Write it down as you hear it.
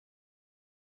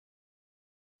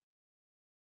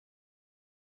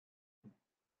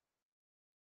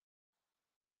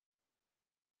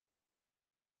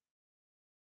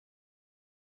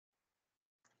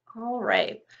All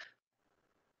right.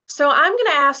 So I'm going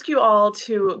to ask you all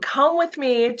to come with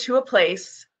me to a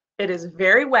place. It is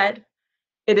very wet.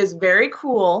 It is very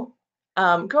cool.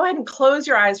 Go ahead and close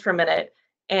your eyes for a minute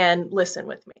and listen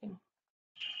with me.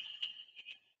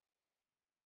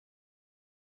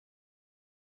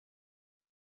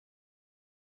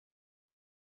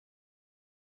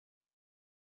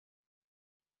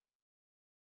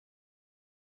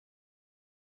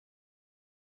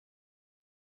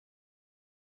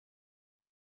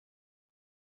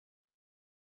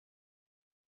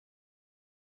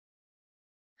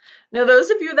 Now, those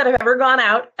of you that have ever gone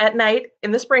out at night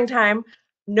in the springtime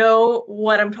know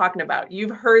what I'm talking about.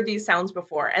 You've heard these sounds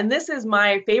before. And this is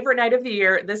my favorite night of the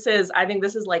year. I think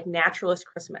this is like naturalist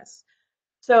Christmas.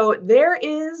 So there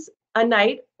is a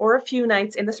night or a few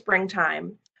nights in the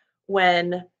springtime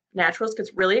when naturalists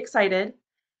gets really excited.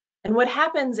 And what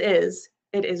happens is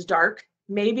it is dark.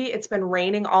 Maybe it's been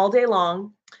raining all day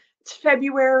long. It's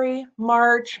February,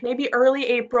 March, maybe early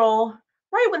April,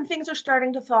 right when things are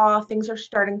starting to thaw, things are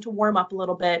starting to warm up a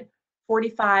little bit,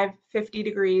 45, 50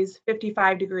 degrees,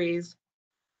 55 degrees.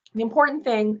 The important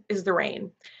thing is the rain.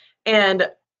 And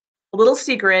a little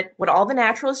secret, what all the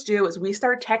naturalists do is we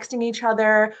start texting each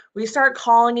other, we start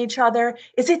calling each other.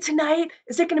 Is it tonight?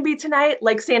 Is it going to be tonight?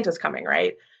 Like Santa's coming,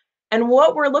 right? And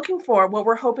what we're looking for, what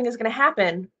we're hoping is going to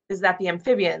happen is that the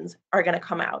amphibians are going to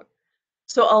come out.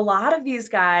 So a lot of these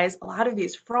guys, a lot of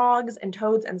these frogs and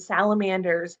toads and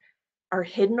salamanders are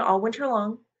hidden all winter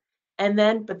long.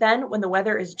 But then when the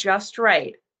weather is just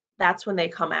right, that's when they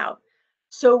come out.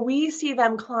 So we see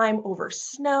them climb over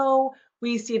snow,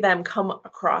 we see them come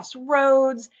across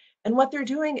roads, and what they're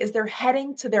doing is they're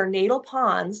heading to their natal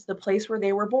ponds, the place where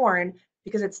they were born,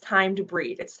 because it's time to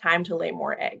breed, it's time to lay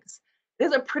more eggs. It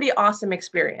is a pretty awesome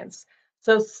experience.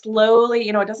 So slowly,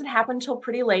 it doesn't happen until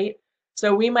pretty late.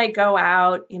 So we might go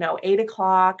out, 8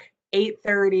 o'clock,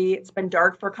 8:30. It's been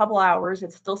dark for a couple hours.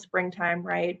 It's still springtime,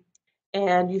 right?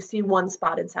 And you see one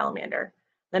spotted salamander.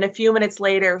 Then a few minutes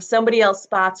later, somebody else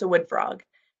spots a wood frog.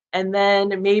 And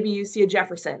then maybe you see a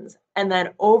Jefferson's. And then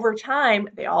over time,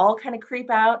 they all kind of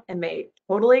creep out and they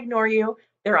totally ignore you.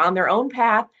 They're on their own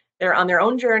path. They're on their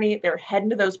own journey. They're heading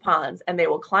to those ponds and they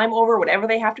will climb over whatever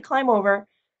they have to climb over.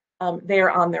 They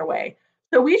are on their way.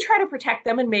 So we try to protect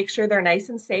them and make sure they're nice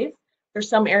and safe. There's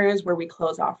some areas where we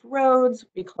close off roads,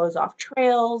 we close off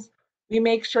trails, we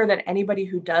make sure that anybody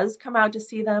who does come out to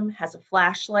see them has a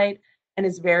flashlight and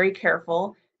is very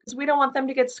careful because we don't want them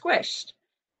to get squished.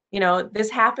 This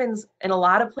happens in a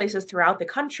lot of places throughout the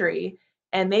country,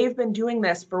 and they've been doing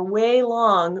this for way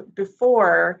long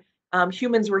before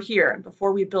humans were here and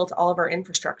before we built all of our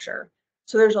infrastructure.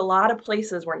 So there's a lot of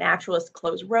places where naturalists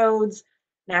close roads.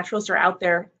 Naturalists are out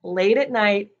there late at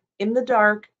night, in the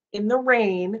dark, in the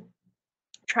rain,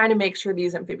 trying to make sure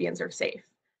these amphibians are safe.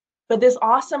 But this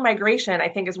awesome migration, I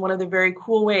think, is one of the very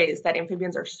cool ways that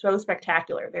amphibians are so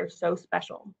spectacular. They're so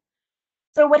special.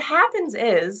 So what happens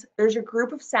is there's a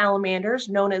group of salamanders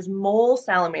known as mole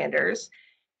salamanders,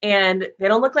 and they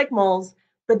don't look like moles,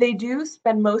 but they do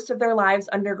spend most of their lives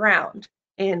underground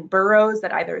in burrows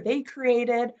that either they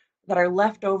created, that are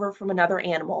left over from another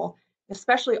animal.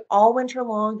 Especially all winter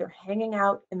long, they're hanging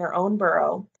out in their own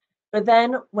burrow. But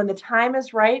then when the time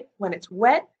is right, when it's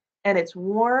wet and it's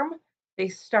warm, they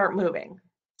start moving.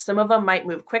 Some of them might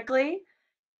move quickly.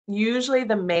 Usually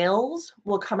the males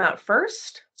will come out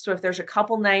first. So if there's a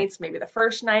couple nights, maybe the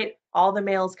first night, all the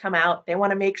males come out. They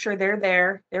want to make sure they're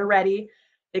there, they're ready.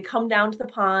 They come down to the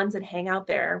ponds and hang out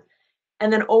there.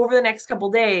 And then over the next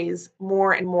couple days,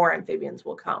 more and more amphibians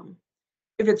will come.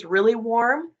 If it's really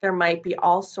warm, there might be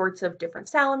all sorts of different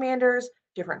salamanders,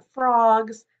 different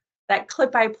frogs. That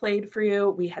clip I played for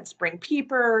you, we had spring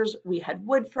peepers, we had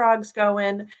wood frogs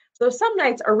going. So some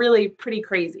nights are really pretty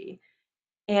crazy.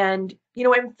 And,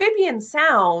 amphibian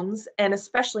sounds and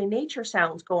especially nature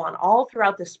sounds go on all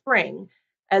throughout the spring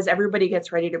as everybody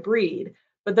gets ready to breed.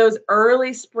 But those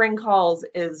early spring calls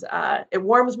it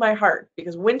warms my heart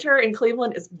because winter in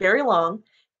Cleveland is very long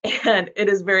and it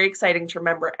is very exciting to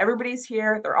remember everybody's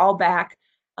here, they're all back.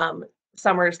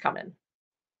 Summer is coming.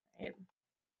 Right?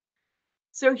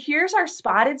 So here's our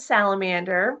spotted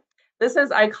salamander.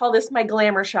 I call this my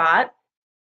glamour shot.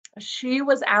 She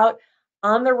was out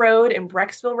on the road in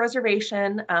Brecksville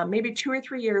Reservation maybe 2 or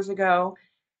 3 years ago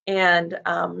and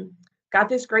got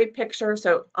this great picture.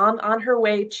 So on her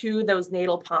way to those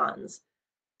natal ponds.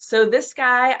 So this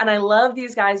guy, and I love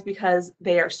these guys because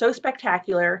they are so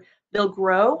spectacular. They'll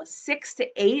grow 6 to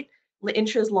 8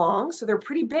 inches long, so they're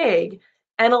pretty big.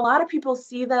 And a lot of people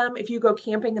see them if you go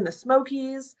camping in the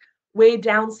Smokies, way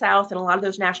down south in a lot of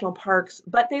those national parks,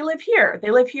 but they live here. They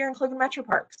live here in Cleveland Metro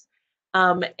Parks.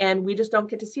 and we just don't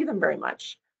get to see them very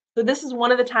much. So this is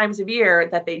one of the times of year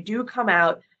that they do come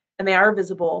out and they are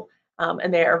visible,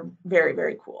 and they are very,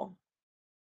 very cool.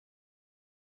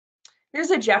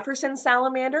 Here's a Jefferson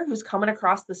salamander who's coming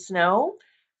across the snow.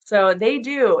 So they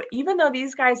do, even though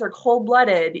these guys are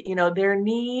cold-blooded, you know, their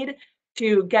need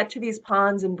to get to these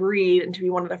ponds and breed and to be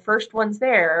one of the first ones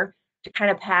there to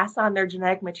kind of pass on their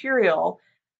genetic material,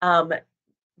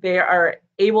 they are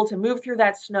able to move through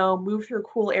that snow, move through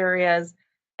cool areas,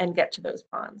 and get to those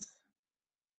ponds.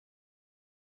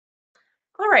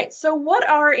 All right, so what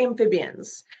are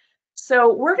amphibians?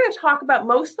 So we're going to talk about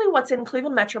mostly what's in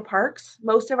Cleveland Metro Parks,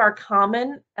 most of our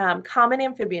common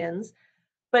amphibians,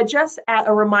 but just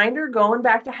a reminder, going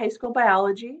back to high school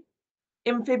biology,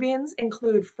 amphibians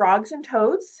include frogs and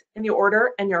toads in the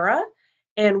order Anura,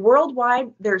 and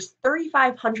worldwide there's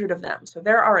 3,500 of them. So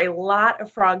there are a lot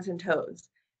of frogs and toads,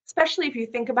 especially if you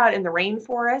think about in the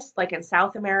rainforest, like in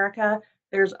South America,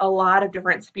 there's a lot of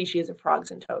different species of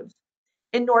frogs and toads.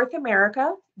 In North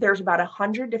America, there's about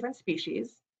 100 different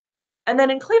species. And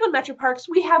then in Cleveland Metro Parks,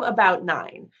 we have about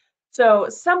 9. So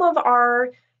some of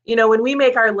our, you know, when we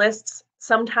make our lists,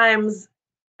 sometimes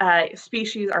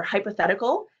species are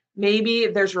hypothetical. Maybe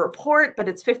there's a report, but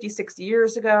it's 50, 60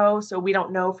 years ago, so we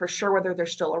don't know for sure whether they're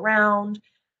still around.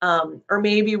 Or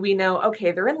maybe we know,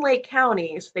 okay, they're in Lake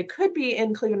County, so they could be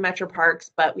in Cleveland Metro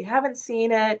Parks, but we haven't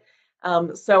seen it.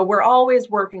 So we're always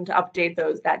working to update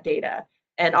that data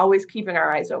and always keeping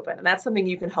our eyes open. And that's something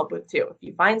you can help with too. If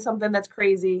you find something that's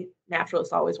crazy,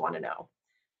 naturalists always want to know.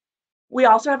 We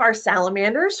also have our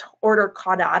salamanders, order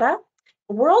Caudata.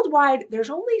 Worldwide, there's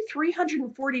only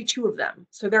 342 of them.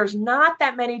 So there's not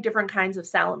that many different kinds of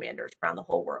salamanders around the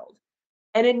whole world.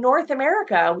 And in North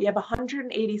America, we have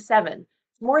 187,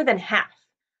 more than half.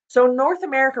 So North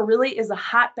America really is a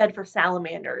hotbed for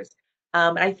salamanders.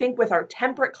 And I think with our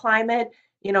temperate climate,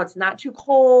 you know, it's not too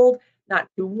cold, not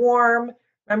too warm.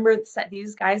 Remember,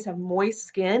 these guys have moist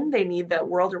skin. They need the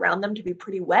world around them to be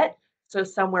pretty wet. So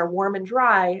somewhere warm and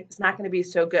dry is not going to be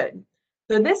so good.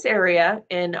 So this area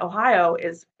in Ohio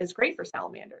is great for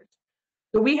salamanders.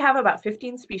 So we have about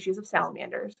 15 species of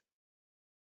salamanders.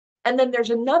 And then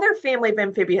there's another family of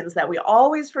amphibians that we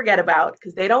always forget about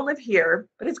because they don't live here,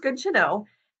 but it's good to know.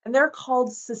 And they're called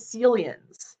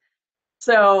caecilians.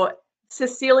 So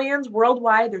caecilians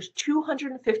worldwide, there's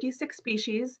 256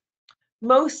 species,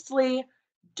 mostly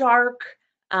dark.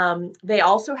 They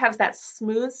also have that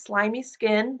smooth, slimy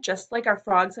skin, just like our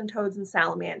frogs and toads and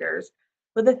salamanders.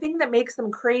 But the thing that makes them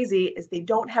crazy is they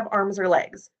don't have arms or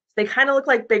legs. They kind of look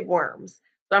like big worms.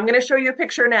 So I'm going to show you a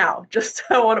picture now, just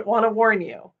so I want to warn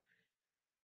you.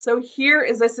 So here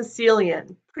is a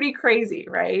caecilian. Pretty crazy,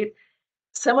 right?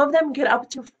 Some of them get up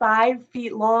to 5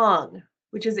 feet long,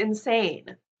 which is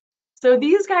insane. So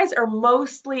these guys are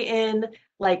mostly in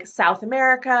like South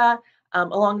America,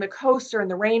 along the coast or in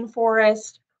the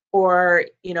rainforest, or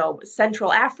you know,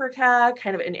 Central Africa,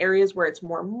 kind of in areas where it's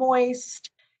more moist.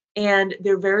 And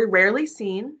they're very rarely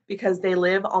seen because they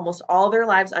live almost all their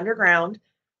lives underground.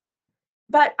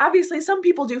 But obviously, some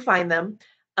people do find them.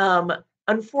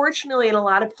 Unfortunately, in a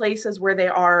lot of places where they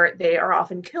are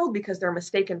often killed because they're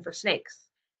mistaken for snakes.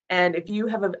 And if you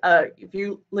have if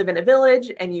you live in a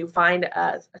village and you find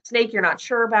a snake you're not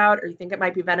sure about, or you think it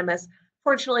might be venomous,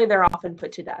 fortunately, they're often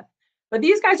put to death. But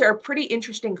these guys are a pretty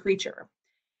interesting creature.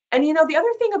 And you know, the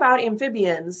other thing about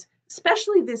amphibians,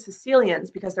 especially the caecilians,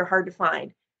 because they're hard to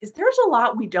find, is there's a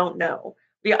lot we don't know.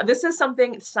 This is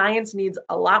something science needs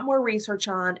a lot more research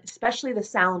on, especially the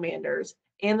salamanders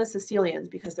and the caecilians,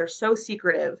 because they're so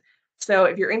secretive. So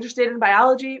if you're interested in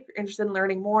biology, if you're interested in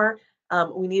learning more,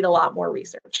 we need a lot more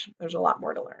research. There's a lot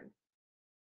more to learn.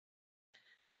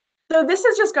 So this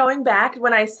is just going back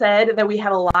when I said that we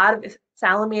have a lot of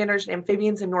salamanders and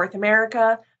amphibians in North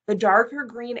America. The darker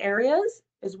green areas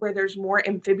is where there's more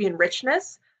amphibian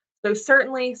richness. So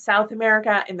certainly South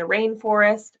America in the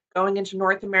rainforest, going into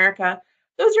North America,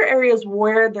 those are areas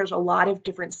where there's a lot of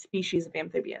different species of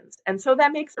amphibians. And so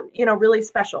that makes it, you know, really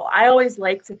special. I always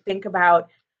like to think about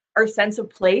our sense of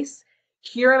place.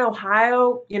 Here in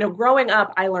Ohio, you know, growing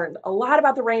up, I learned a lot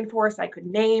about the rainforest. I could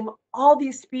name all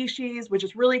these species, which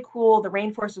is really cool. The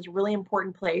rainforest is a really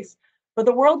important place. But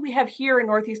the world we have here in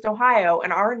Northeast Ohio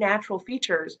and our natural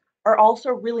features are also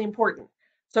really important.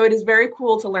 So it is very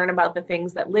cool to learn about the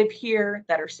things that live here,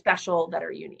 that are special, that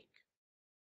are unique.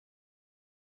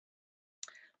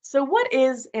 So what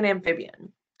is an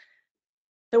amphibian?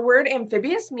 The word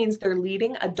amphibious means they're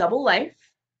leading a double life.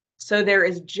 So there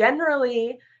is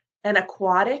generally an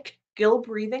aquatic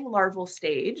gill-breathing larval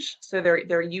stage, so they're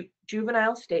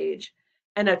juvenile stage,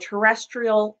 and a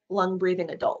terrestrial lung-breathing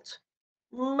adult.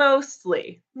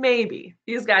 Mostly, maybe.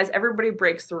 These guys, everybody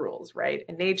breaks the rules, right?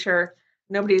 In nature,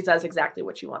 nobody does exactly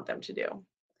what you want them to do.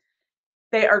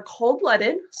 They are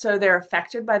cold-blooded, so they're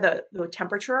affected by the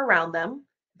temperature around them.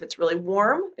 If it's really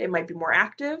warm, they might be more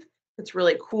active. If it's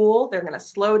really cool, they're going to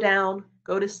slow down,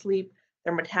 go to sleep,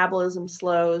 their metabolism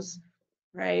slows,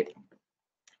 right?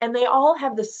 And they all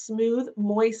have this smooth,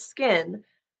 moist skin,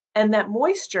 and that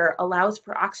moisture allows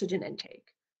for oxygen intake.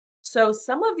 So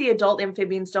some of the adult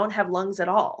amphibians don't have lungs at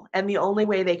all, and the only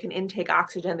way they can intake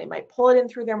oxygen, they might pull it in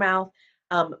through their mouth,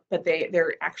 but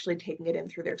they're actually taking it in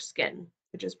through their skin,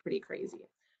 which is pretty crazy.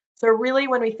 So really,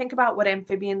 when we think about what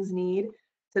amphibians need,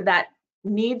 so that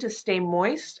need to stay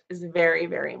moist is very,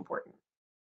 very important.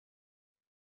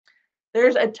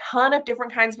 There's a ton of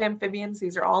different kinds of amphibians.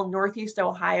 These are all Northeast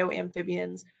Ohio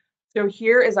amphibians. So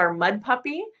here is our mud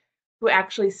puppy, who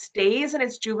actually stays in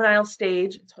its juvenile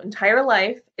stage its entire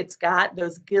life. It's got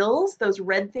those gills, those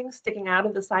red things sticking out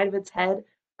of the side of its head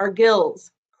are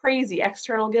gills, crazy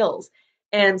external gills.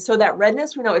 And so that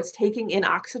redness, we know it's taking in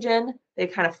oxygen. They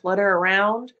kind of flutter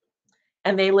around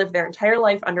and they live their entire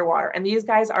life underwater. And these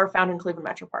guys are found in Cleveland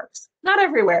Metro Parks. Not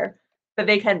everywhere, but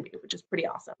they can be, which is pretty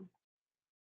awesome.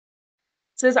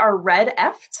 This is our red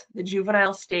eft, the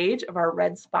juvenile stage of our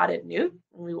red-spotted newt,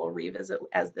 and we will revisit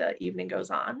as the evening goes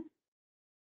on.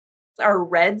 It's our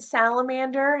red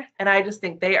salamander, and I just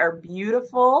think they are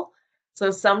beautiful.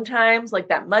 So sometimes, like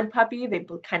that mud puppy, they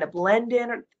kind of blend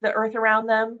in the earth around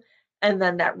them, and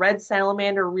then that red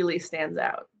salamander really stands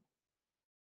out.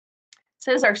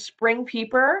 This is our spring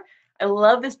peeper. I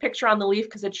love this picture on the leaf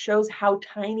because it shows how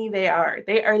tiny they are.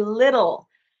 They are little.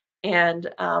 And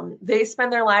they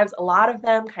spend their lives, a lot of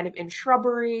them, kind of in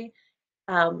shrubbery,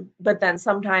 but then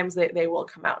sometimes they will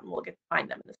come out and we'll get to find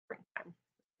them in the springtime.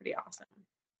 Pretty awesome.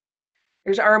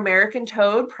 Here's our American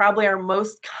toad, probably our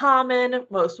most common,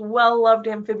 most well-loved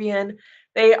amphibian.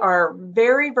 They are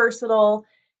very versatile.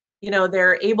 You know,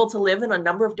 they're able to live in a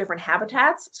number of different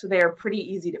habitats, so they are pretty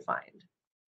easy to find.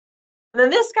 And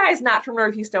then this guy is not from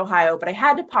Northeast Ohio, but I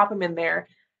had to pop him in there.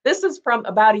 This is from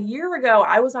about a year ago.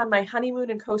 I was on my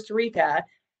honeymoon in Costa Rica,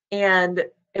 and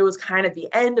it was kind of the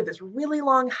end of this really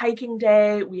long hiking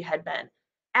day. We had been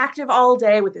active all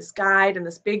day with this guide and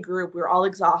this big group. We were all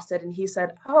exhausted, and he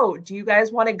said, "Oh, do you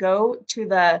guys want to go to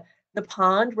the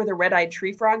pond where the red-eyed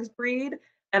tree frogs breed?"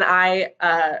 And I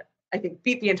think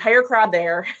beat the entire crowd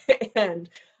there, and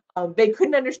they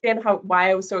couldn't understand why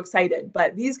I was so excited.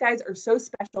 But these guys are so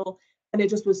special. And it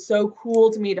just was so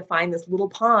cool to me to find this little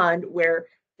pond where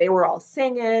they were all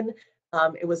singing.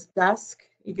 It was dusk.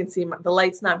 You can see the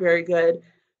light's not very good.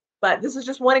 But this is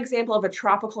just one example of a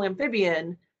tropical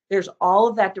amphibian. There's all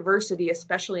of that diversity,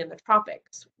 especially in the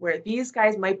tropics, where these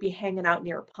guys might be hanging out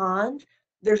near a pond.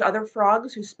 There's other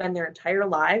frogs who spend their entire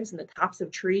lives in the tops of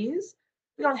trees.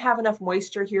 We don't have enough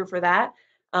moisture here for that,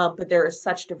 but there is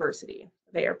such diversity.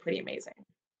 They are pretty amazing.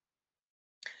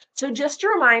 So just a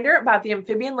reminder about the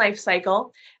amphibian life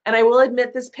cycle, and I will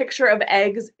admit this picture of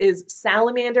eggs is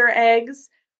salamander eggs,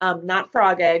 not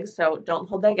frog eggs, so don't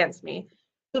hold that against me.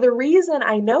 So the reason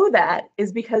I know that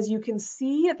is because you can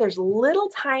see there's little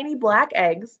tiny black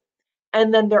eggs,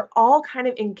 and then they're all kind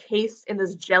of encased in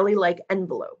this jelly-like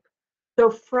envelope.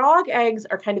 So frog eggs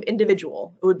are kind of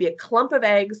individual. It would be a clump of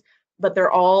eggs, but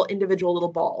they're all individual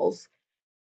little balls.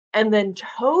 And then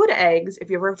toad eggs, if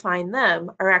you ever find them,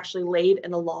 are actually laid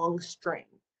in a long string.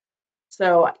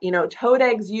 So, you know, toad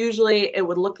eggs, usually it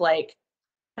would look like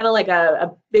kind of like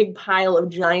a big pile of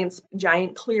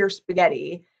giant clear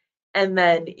spaghetti. And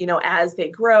then, you know, as they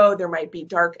grow, there might be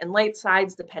dark and light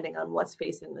sides depending on what's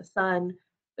facing the sun.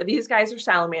 But these guys are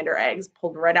salamander eggs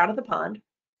pulled right out of the pond.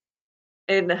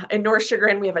 In North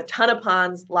Chagrin, we have a ton of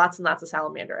ponds, lots and lots of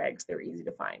salamander eggs. They're easy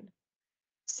to find.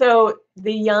 So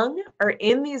the young are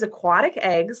in these aquatic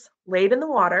eggs laid in the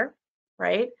water,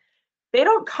 right? They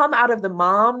don't come out of the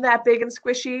mom that big and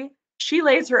squishy. She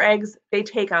lays her eggs, they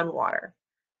take on water.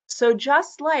 So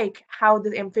just like how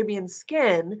the amphibian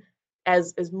skin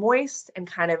is moist and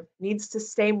kind of needs to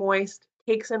stay moist,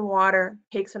 takes in water,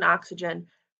 takes in oxygen,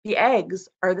 the eggs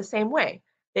are the same way.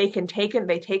 They take in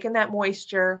that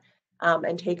moisture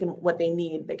and take in what they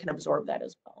need. They can absorb that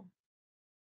as well.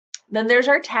 Then there's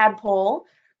our tadpole,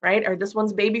 right? Or this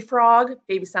one's baby frog.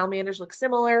 Baby salamanders look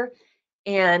similar.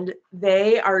 And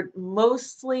they are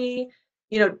mostly,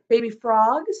 you know, baby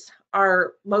frogs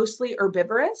are mostly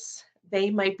herbivorous.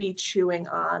 They might be chewing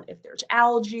on if there's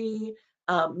algae,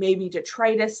 maybe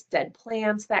detritus, dead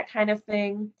plants, that kind of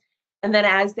thing. And then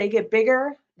as they get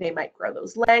bigger, they might grow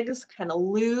those legs, kind of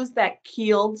lose that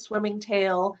keeled swimming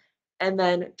tail, and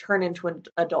then turn into an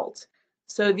adult.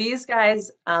 So these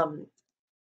guys,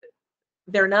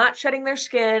 They're not shedding their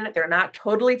skin. They're not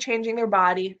totally changing their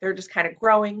body. They're just kind of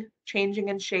growing, changing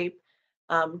in shape,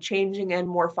 changing in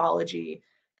morphology,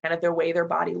 kind of their way their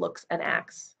body looks and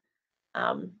acts,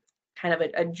 kind of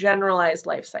a generalized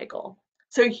life cycle.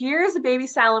 So here's a baby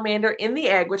salamander in the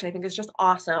egg, which I think is just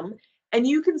awesome. And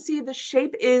you can see the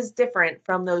shape is different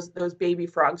from those baby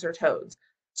frogs or toads.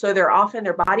 So they're often,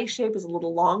 their body shape is a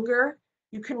little longer.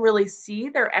 You can really see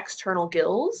their external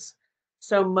gills.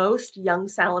 So most young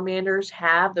salamanders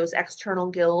have those external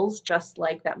gills, just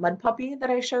like that mud puppy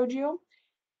that I showed you.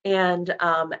 And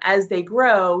as they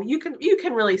grow, you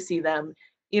can really see them.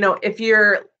 You know, if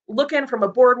you're looking from a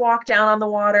boardwalk down on the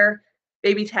water,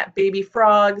 baby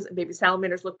frogs and baby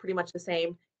salamanders look pretty much the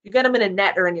same. You get them in a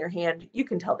net or in your hand, you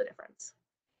can tell the difference.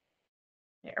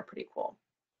 They are pretty cool.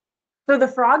 So the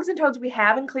frogs and toads we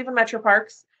have in Cleveland Metro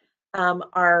Parks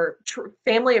are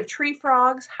family of tree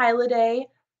frogs, Hylidae,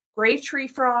 gray tree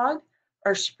frog,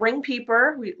 our spring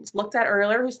peeper, we looked at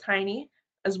earlier, who's tiny,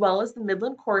 as well as the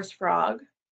Midland chorus frog.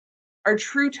 Our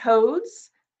true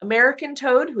toads, American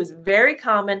toad, who is very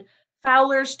common,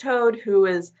 Fowler's toad, who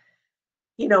is,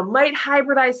 you know, might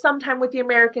hybridize sometime with the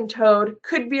American toad,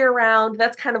 could be around.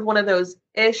 That's kind of one of those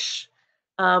ish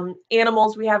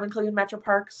animals we have in Cleveland Metro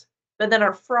Parks. But then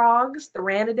our frogs, the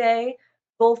Ranidae,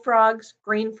 bullfrogs,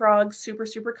 green frogs, super,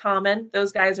 super common.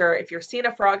 Those guys are, if you're seeing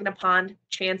a frog in a pond,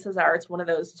 chances are it's one of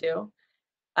those two.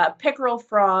 Pickerel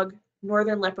frog,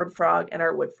 northern leopard frog, and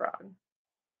our wood frog.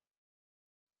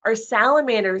 Our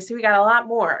salamanders, so we got a lot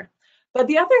more. But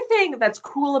the other thing that's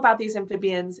cool about these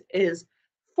amphibians is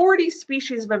 40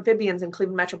 species of amphibians in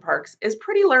Cleveland Metro Parks is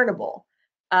pretty learnable.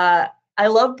 I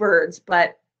love birds,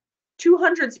 but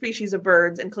 200 species of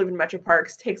birds in Cleveland Metro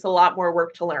Parks takes a lot more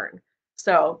work to learn.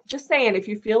 So just saying, if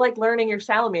you feel like learning your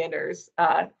salamanders,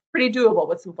 pretty doable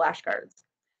with some flashcards.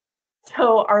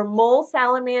 So our mole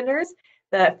salamanders,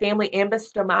 the family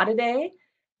Ambystomatidae,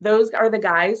 those are the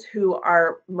guys who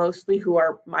are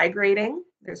migrating.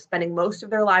 They're spending most of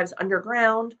their lives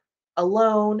underground,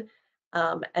 alone,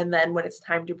 and then when it's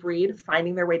time to breed,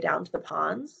 finding their way down to the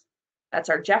ponds. That's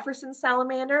our Jefferson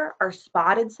salamander, our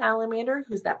spotted salamander,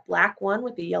 who's that black one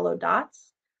with the yellow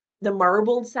dots, the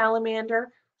marbled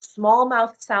salamander,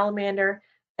 small-mouthed salamander,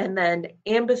 and then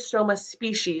Ambystoma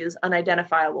species,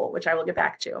 unidentifiable, which I will get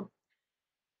back to.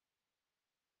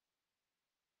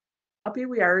 Puppy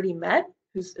we already met,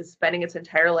 who's spending its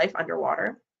entire life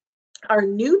underwater. Our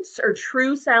newts, or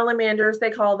true salamanders,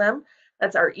 they call them.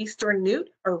 That's our eastern newt,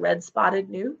 or red-spotted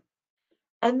newt.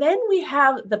 And then we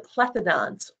have the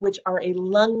plethodonts, which are a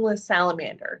lungless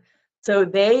salamander. So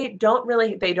they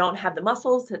don't have the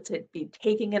muscles to be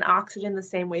taking in oxygen the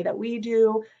same way that we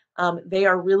do. They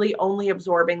are really only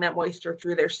absorbing that moisture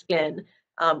through their skin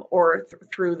or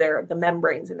through the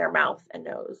membranes in their mouth and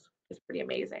nose. It's pretty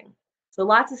amazing. So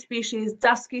lots of species,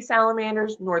 dusky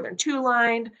salamanders, northern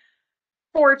two-lined,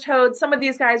 four-toed. Some of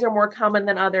these guys are more common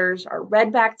than others. Our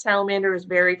red-backed salamander is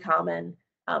very common,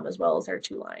 as well as our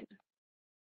two-lined.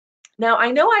 Now,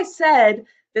 I know I said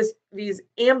these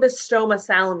Ambystoma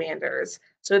salamanders.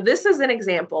 So this is an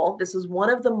example. This is one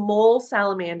of the mole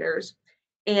salamanders,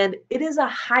 and it is a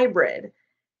hybrid.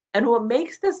 And what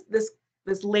makes this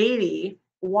lady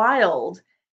wild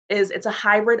is it's a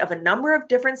hybrid of a number of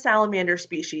different salamander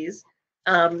species,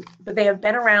 but they have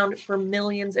been around for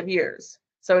millions of years.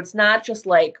 So it's not just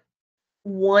like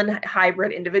one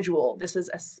hybrid individual. This is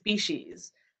a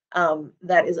species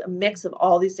that is a mix of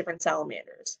all these different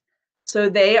salamanders. So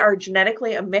they are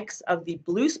genetically a mix of the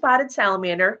blue-spotted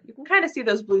salamander. You can kind of see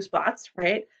those blue spots,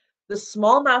 right? The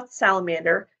small-mouthed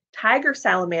salamander, tiger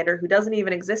salamander, who doesn't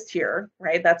even exist here,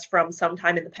 right? That's from some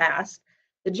time in the past.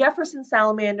 The Jefferson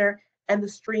salamander and the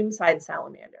streamside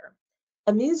salamander.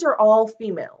 And these are all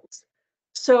females.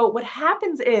 So what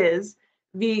happens is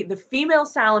the female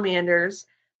salamanders,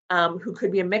 who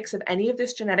could be a mix of any of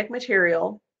this genetic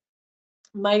material,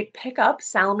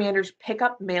 salamanders pick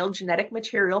up male genetic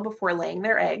material before laying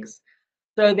their eggs.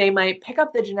 So they might pick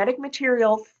up the genetic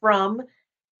material from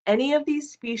any of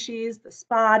these species, the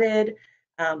spotted,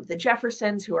 the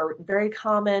Jeffersons, who are very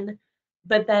common,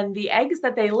 but then the eggs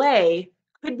that they lay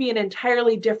could be an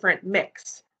entirely different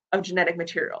mix of genetic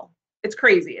material. It's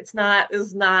crazy. It's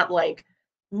not like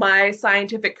my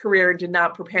scientific career did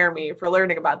not prepare me for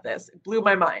learning about this. It blew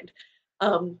my mind.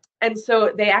 And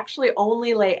so they actually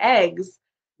only lay eggs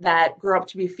that grow up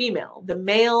to be female. The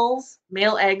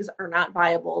male eggs are not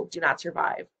viable, do not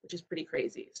survive, which is pretty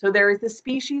crazy. So there is this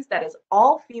species that is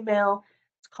all female.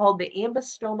 It's called the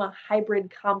Ambystoma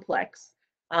hybrid complex.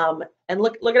 And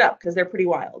look it up because they're pretty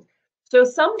wild. So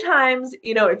sometimes,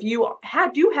 if you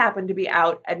do happen to be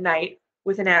out at night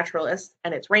with a naturalist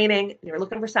and it's raining and you're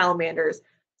looking for salamanders,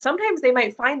 Sometimes they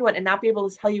might find one and not be able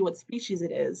to tell you what species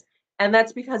it is. And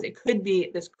that's because it could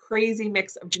be this crazy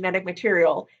mix of genetic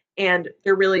material and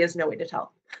there really is no way to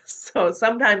tell. So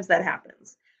sometimes that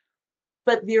happens.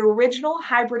 But the original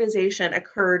hybridization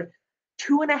occurred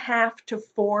 2.5 to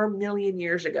 4 million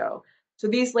years ago. So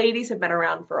these ladies have been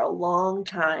around for a long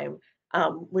time,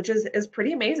 which is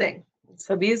pretty amazing.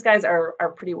 So these guys are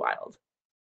pretty wild.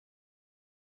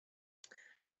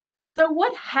 So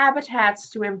what habitats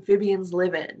do amphibians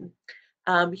live in?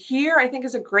 Here, I think,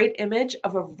 is a great image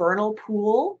of a vernal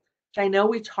pool, which I know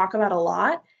we talk about a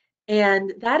lot.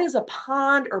 And that is a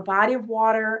pond or body of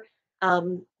water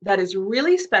that is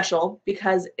really special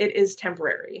because it is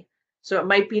temporary. So it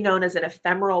might be known as an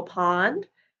ephemeral pond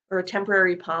or a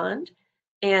temporary pond.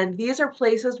 And these are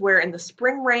places where in the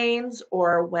spring rains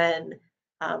or when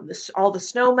all the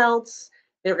snow melts,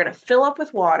 they're going to fill up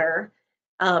with water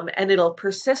and it'll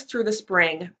persist through the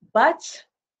spring, but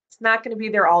it's not going to be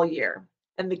there all year.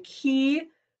 And the key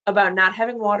about not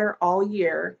having water all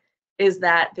year is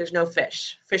that there's no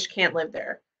fish. Fish can't live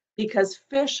there because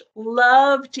fish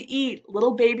love to eat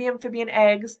little baby amphibian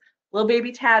eggs, little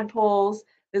baby tadpoles.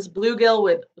 This bluegill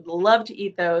would love to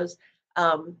eat those.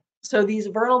 So these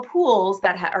vernal pools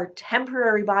that are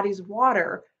temporary bodies of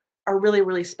water are really,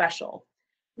 really special.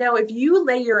 Now, if you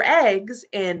lay your eggs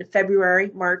in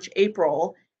February, March,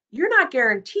 April, you're not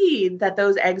guaranteed that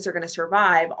those eggs are going to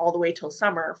survive all the way till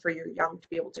summer for your young to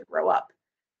be able to grow up,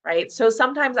 right? So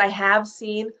sometimes I have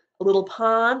seen a little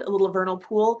pond, a little vernal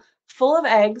pool full of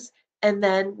eggs, and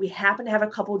then we happen to have a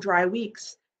couple dry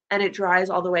weeks and it dries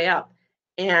all the way up.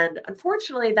 And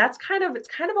unfortunately, it's kind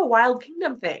of a wild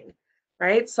kingdom thing,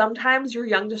 right? Sometimes your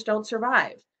young just don't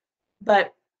survive.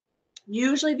 But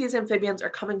usually these amphibians are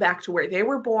coming back to where they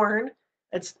were born.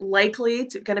 It's likely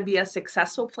going to be a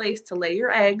successful place to lay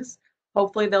your eggs.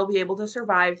 Hopefully they'll be able to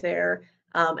survive there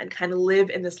and kind of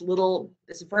live in this vernal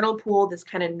pool, this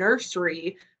kind of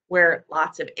nursery where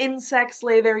lots of insects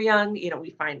lay their young. You know,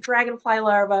 we find dragonfly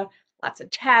larvae, lots of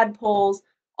tadpoles,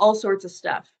 all sorts of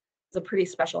stuff. It's a pretty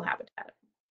special habitat.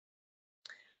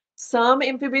 Some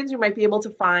amphibians you might be able to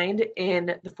find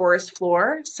in the forest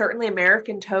floor, certainly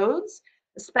American toads,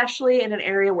 especially in an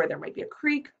area where there might be a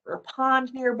creek or a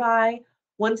pond nearby.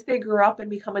 Once they grow up and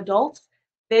become adults,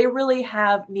 they really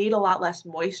need a lot less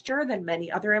moisture than many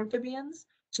other amphibians.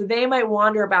 So they might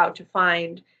wander about to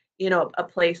find, a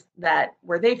place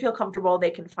where they feel comfortable, they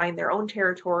can find their own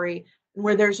territory, and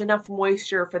where there's enough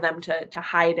moisture for them to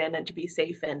hide in and to be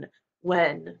safe in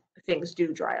when things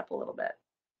do dry up a little bit.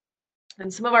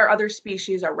 And some of our other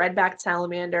species are red-backed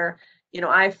salamander.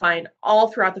 I find all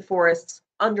throughout the forests,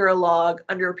 under a log,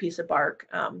 under a piece of bark.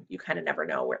 You kind of never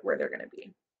know where they're going to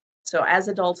be. So as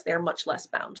adults, they're much less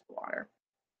bound to the water.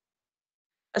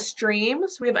 A stream,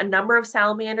 so we have a number of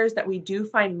salamanders that we do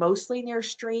find mostly near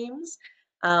streams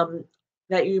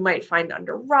that you might find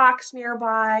under rocks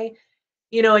nearby.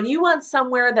 And you want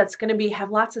somewhere that's going to have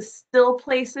lots of still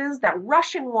places. That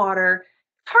rushing water,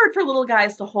 hard for little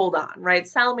guys to hold on, right?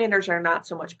 Salamanders are not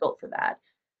so much built for that.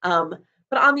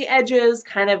 But on the edges,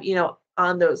 kind of,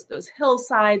 on those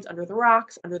hillsides, under the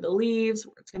rocks, under the leaves,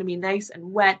 where it's going to be nice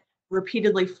and wet,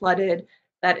 repeatedly flooded,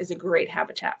 that is a great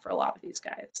habitat for a lot of these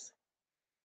guys,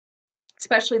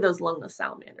 especially those lungless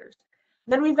salamanders.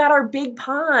 Then we've got our big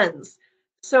ponds.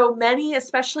 So many,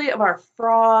 especially of our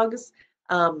frogs,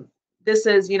 this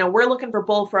is, we're looking for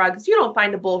bullfrogs. You don't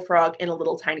find a bullfrog in a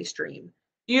little tiny stream.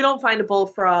 You don't find a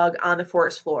bullfrog on the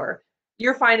forest floor.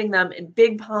 You're finding them in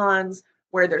big ponds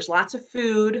where there's lots of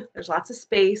food, there's lots of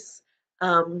space.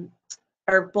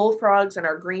 Our bullfrogs and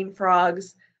our green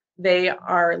frogs, they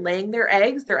are laying their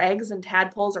eggs. Their eggs and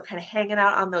tadpoles are kind of hanging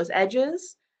out on those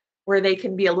edges where they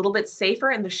can be a little bit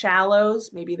safer in the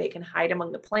shallows. Maybe they can hide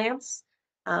among the plants.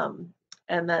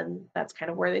 And then that's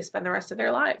kind of where they spend the rest of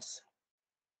their lives.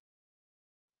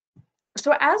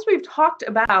 So as we've talked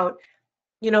about,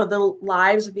 the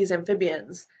lives of these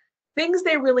amphibians, things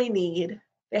they really need,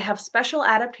 they have special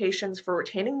adaptations for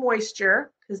retaining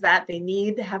moisture, because they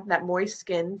need to have that moist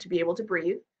skin to be able to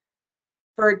breathe.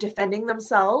 For defending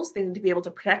themselves, they need to be able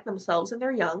to protect themselves and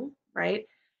their young, right?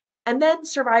 And then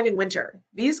surviving winter.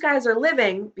 These guys are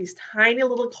living, these tiny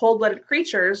little cold-blooded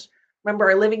creatures, remember,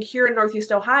 are living here in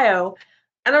Northeast Ohio.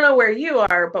 I don't know where you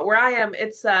are, but where I am,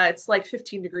 it's like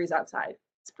 15 degrees outside.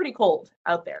 It's pretty cold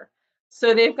out there.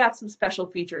 So they've got some special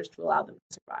features to allow them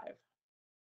to survive.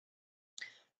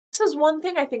 This is one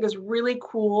thing I think is really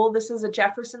cool. This is a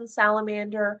Jefferson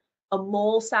salamander, a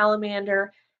mole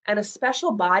salamander, and a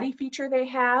special body feature they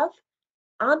have.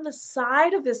 On the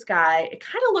side of this guy, it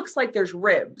kind of looks like there's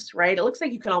ribs, right? It looks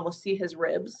like you can almost see his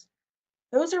ribs.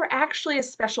 Those are actually a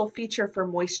special feature for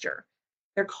moisture.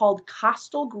 They're called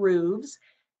costal grooves.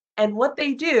 And what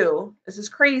they do, this is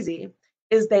crazy,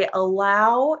 is they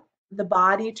allow the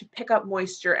body to pick up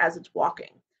moisture as it's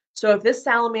walking. So if this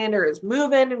salamander is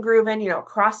moving and grooving,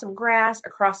 across some grass,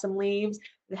 across some leaves,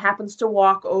 it happens to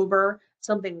walk over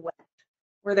something wet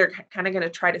where they're kind of going to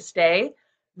try to stay,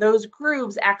 those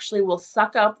grooves actually will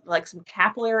suck up, like some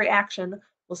capillary action,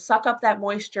 will suck up that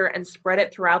moisture and spread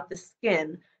it throughout the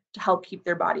skin to help keep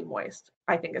their body moist.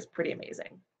 I think is pretty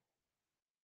amazing.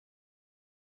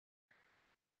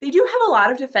 They do have a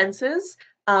lot of defenses.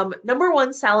 Number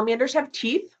one, salamanders have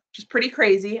teeth, which is pretty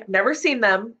crazy. I've never seen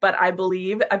them, but I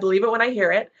believe it when I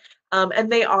hear it. And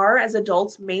they are, as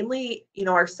adults, mainly,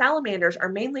 our salamanders are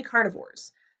mainly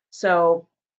carnivores. So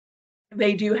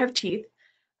they do have teeth.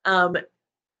 Um,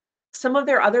 some of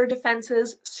their other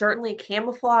defenses, certainly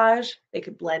camouflage, they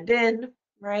could blend in,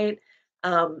 right?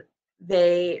 Um,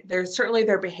 there's certainly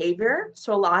their behavior.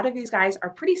 So a lot of these guys are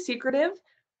pretty secretive.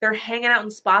 They're hanging out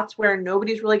in spots where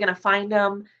nobody's really going to find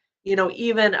them.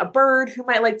 Even a bird who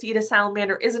might like to eat a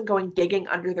salamander isn't going digging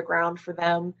under the ground for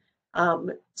them.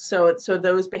 So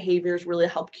those behaviors really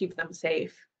help keep them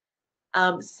safe.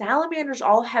 Salamanders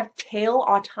all have tail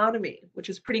autonomy, which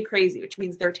is pretty crazy, which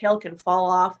means their tail can fall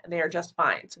off and they are just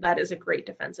fine. So that is a great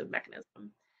defensive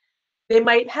mechanism. They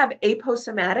might have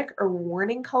aposematic or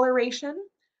warning coloration.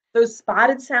 Those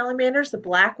spotted salamanders, the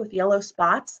black with yellow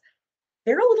spots,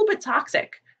 they're a little bit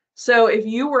toxic. So if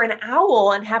you were an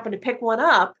owl and happened to pick one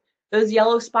up, those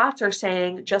yellow spots are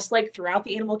saying, just like throughout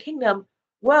the animal kingdom,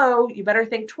 whoa, you better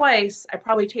think twice. I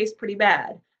probably taste pretty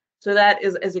bad. So that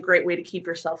is a great way to keep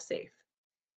yourself safe.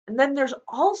 And then there's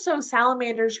also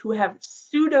salamanders who have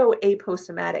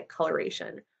pseudo-aposematic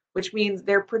coloration, which means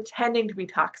they're pretending to be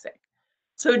toxic.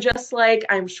 So just like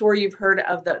I'm sure you've heard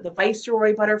of the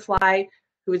viceroy butterfly,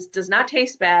 who does not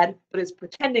taste bad, but is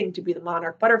pretending to be the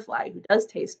monarch butterfly, who does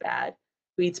taste bad,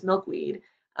 who eats milkweed.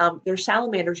 There's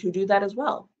salamanders who do that as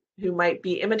well, who might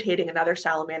be imitating another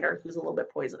salamander who's a little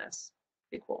bit poisonous.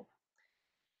 Pretty cool.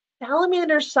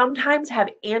 Salamanders sometimes have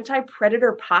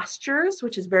anti-predator postures,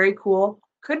 which is very cool.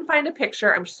 Couldn't find a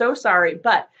picture, I'm so sorry,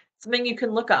 but something you can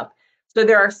look up. So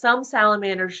there are some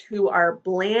salamanders who are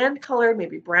bland colored,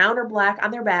 maybe brown or black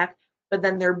on their back, but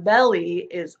then their belly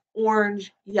is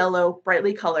orange, yellow,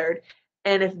 brightly colored.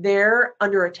 And if they're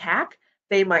under attack,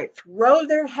 they might throw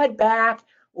their head back,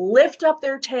 lift up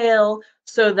their tail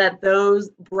so that those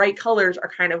bright colors are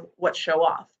kind of what show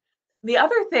off. The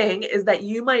other thing is that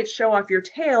you might show off your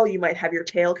tail. You might have your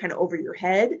tail kind of over your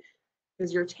head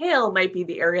because your tail might be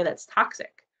the area that's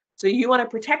toxic. So you want to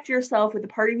protect yourself with the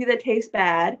part of you that tastes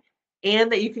bad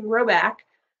and that you can grow back.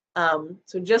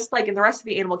 So just like in the rest of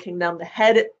the animal kingdom, the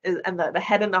head and the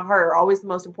head and the heart are always the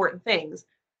most important things.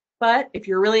 But if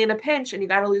you're really in a pinch and you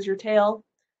got to lose your tail,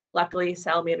 luckily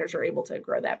salamanders are able to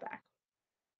grow that back.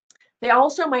 They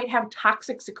also might have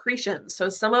toxic secretions. So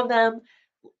some of them,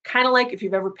 kind of like if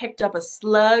you've ever picked up a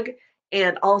slug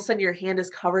and all of a sudden your hand is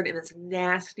covered in this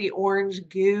nasty orange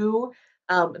goo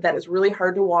that is really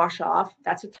hard to wash off.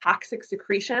 That's a toxic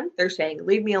secretion. They're saying,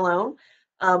 leave me alone.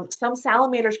 Some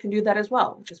salamanders can do that as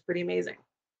well, which is pretty amazing.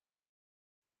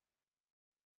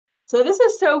 So this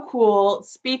is so cool.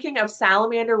 Speaking of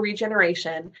salamander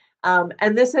regeneration,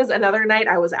 and this is another night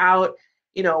I was out,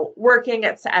 working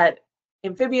at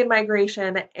amphibian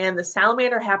migration, and the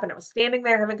salamander happened. I was standing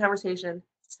there having a conversation.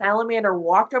 Salamander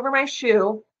walked over my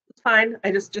shoe. It's fine.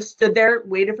 I just stood there,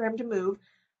 waited for him to move.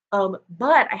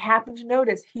 But I happened to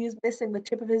notice he's missing the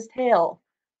tip of his tail,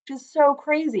 which is so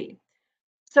crazy.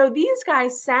 So these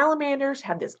guys, salamanders,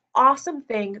 have this awesome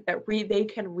thing that they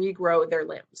can regrow their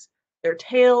limbs, their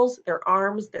tails, their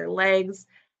arms, their legs.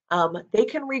 They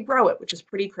can regrow it, which is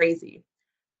pretty crazy.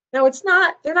 Now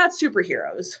they're not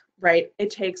superheroes, right? It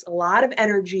takes a lot of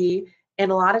energy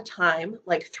and a lot of time,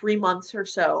 like 3 months or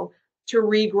so, to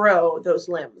regrow those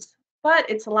limbs. But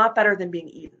it's a lot better than being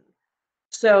eaten.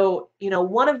 So,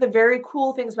 one of the very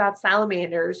cool things about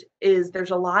salamanders is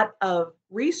there's a lot of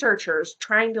researchers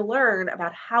trying to learn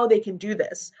about how they can do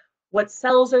this. What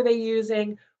cells are they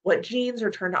using? What genes are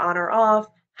turned on or off?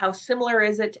 How similar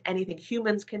is it to anything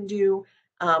humans can do?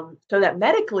 So that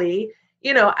medically,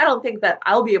 I don't think that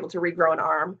I'll be able to regrow an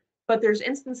arm, but there's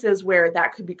instances where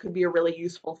that could be a really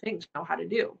useful thing to know how to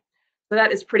do. So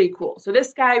that is pretty cool. So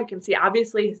this guy, we can see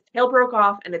obviously his tail broke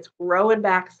off and it's growing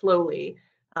back slowly.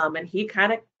 And he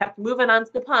kind of kept moving on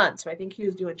to the pond. So I think he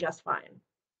was doing just fine.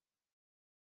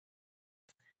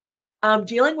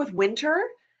 Dealing with winter.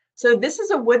 So this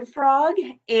is a wood frog,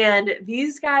 and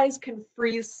these guys can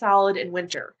freeze solid in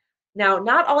winter. Now,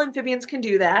 not all amphibians can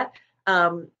do that.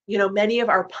 Many of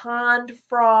our pond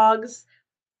frogs,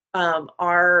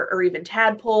 or even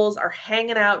tadpoles are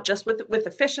hanging out just with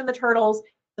the fish and the turtles at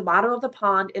the bottom of the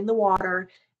pond in the water,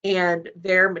 and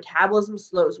their metabolism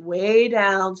slows way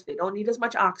down, so they don't need as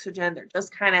much oxygen. They're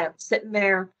just kind of sitting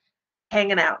there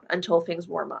hanging out until things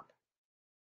warm up.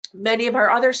 Many of our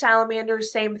other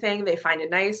salamanders, same thing. They find a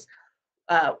nice,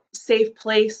 safe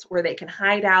place where they can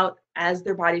hide out as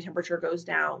their body temperature goes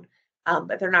down,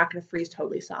 but they're not going to freeze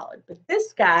totally solid. But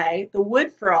this guy, the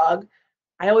wood frog,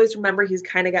 I always remember he's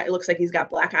kind of got, it looks like he's got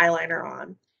black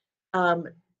eyeliner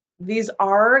on. These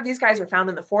guys are found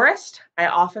in the forest. I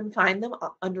often find them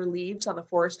under leaves on the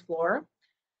forest floor.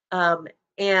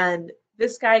 And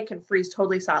this guy can freeze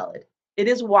totally solid. It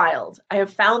is wild. I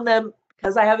have found them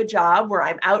because I have a job where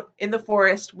I'm out in the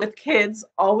forest with kids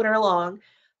all winter long.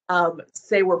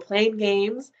 Say we're playing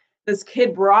games. This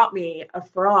kid brought me a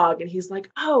frog and he's like,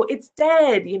 oh, it's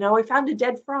dead. You know, I found a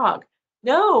dead frog.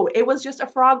 No, it was just a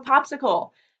frog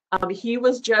popsicle. He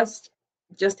was just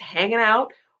hanging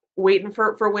out, waiting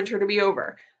for winter to be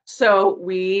over. So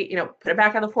we, put it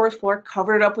back on the forest floor,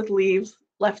 covered it up with leaves,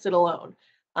 left it alone.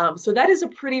 So that is a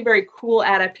very cool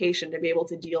adaptation to be able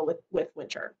to deal with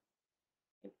winter.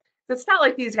 It's not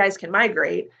like these guys can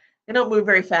migrate. They don't move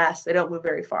very fast. They don't move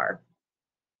very far.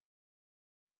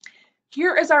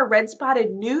 Here is our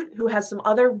red-spotted newt, who has some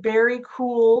other very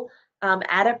cool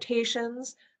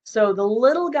adaptations. So the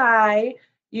little guy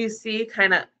you see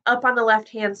kind of up on the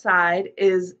left-hand side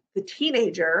is the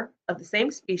teenager of the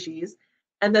same species,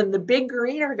 and then the big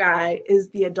greener guy is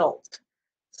the adult.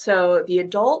 So the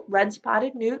adult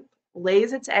red-spotted newt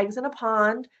lays its eggs in a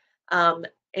pond,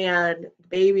 and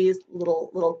babies,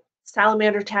 little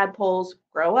salamander tadpoles,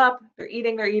 grow up. They're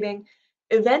eating.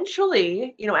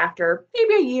 Eventually, after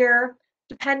maybe a year,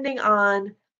 depending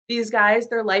on these guys,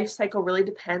 their life cycle really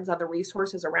depends on the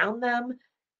resources around them.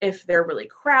 If they're really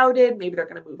crowded, maybe they're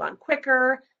going to move on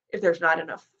quicker. If there's not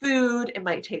enough food, it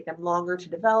might take them longer to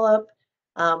develop.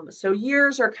 So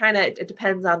years are it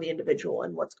depends on the individual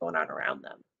and what's going on around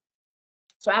them.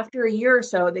 So after a year or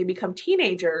so, they become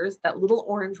teenagers, that little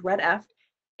orange red F,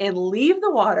 and leave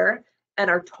the water and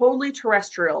are totally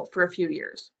terrestrial for a few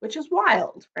years, which is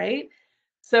wild, right?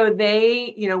 So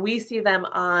they, we see them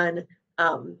on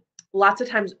lots of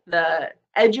times the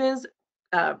edges,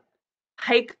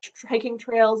 hiking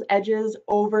trails, edges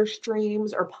over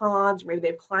streams or ponds. Maybe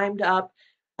they've climbed up,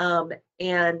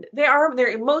 and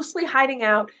they're mostly hiding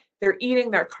out.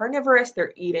 They're carnivorous.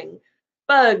 They're eating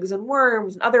bugs and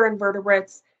worms and other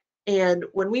invertebrates. And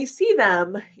when we see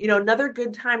them, another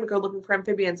good time to go looking for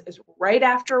amphibians is right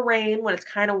after rain, when it's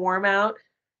kind of warm out.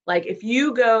 Like if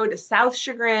you go to South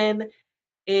Chagrin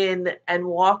and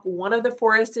walk one of the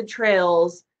forested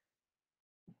trails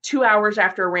 2 hours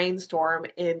after a rainstorm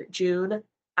in June,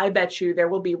 I bet you there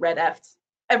will be red Fs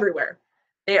everywhere.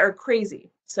 They are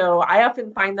crazy. So I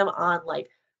often find them on like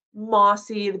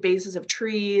the bases of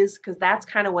trees, because that's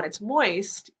kind of when it's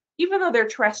moist. Even though they're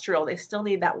terrestrial, they still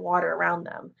need that water around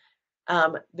them.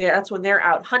 That's when they're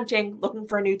out hunting, looking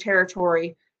for a new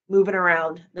territory, moving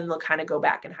around, then they'll kind of go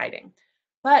back in hiding.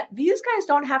 But these guys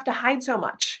don't have to hide so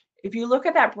much. If you look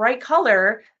at that bright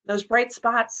color, those bright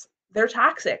spots, they're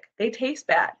toxic. They taste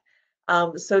bad.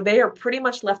 So they are pretty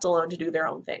much left alone to do their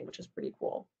own thing, which is pretty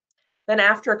cool. Then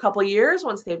after a couple years,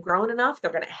 once they've grown enough,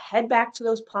 they're going to head back to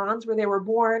those ponds where they were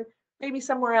born, maybe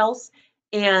somewhere else.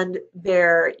 And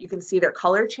you can see their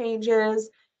color changes.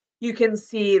 You can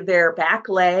see their back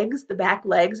legs. The back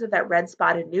legs of that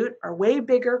red-spotted newt are way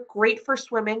bigger, great for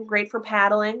swimming, great for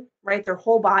paddling, right? Their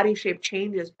whole body shape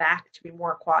changes back to be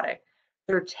more aquatic.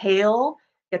 Their tail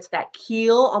gets that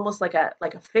keel, almost like a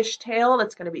fish tail,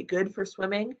 that's going to be good for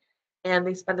swimming. And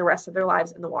they spend the rest of their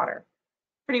lives in the water.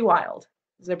 Pretty wild.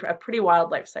 It's a pretty wild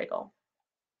life cycle.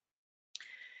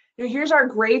 Now here's our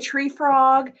gray tree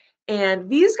frog. And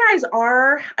these guys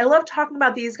I love talking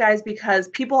about these guys because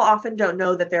people often don't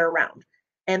know that they're around.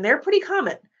 And they're pretty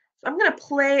common. So I'm going to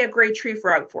play a gray tree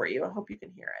frog for you. I hope you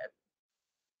can hear it.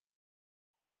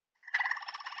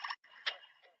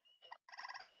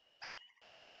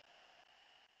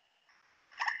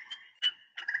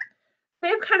 They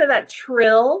have kind of that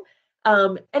trill,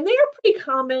 and they are pretty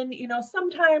common.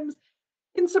 Sometimes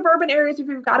in suburban areas, if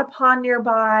you've got a pond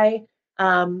nearby.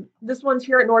 This one's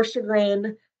here at North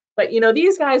Chagrin, but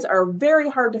these guys are very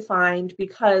hard to find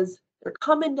because they're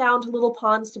coming down to little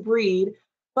ponds to breed,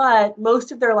 but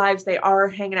most of their lives they are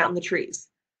hanging out in the trees.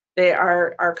 They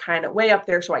are kind of way up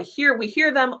there, so we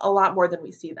hear them a lot more than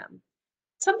we see them.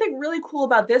 Something really cool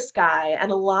about this guy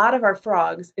and a lot of our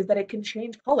frogs is that it can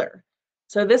change color.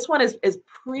 So this one is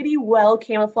pretty well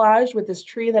camouflaged with this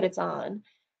tree that it's on.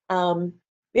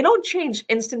 They don't change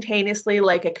instantaneously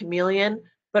like a chameleon,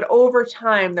 but over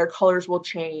time their colors will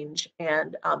change,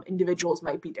 and individuals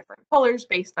might be different colors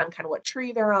based on kind of what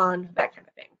tree they're on, that kind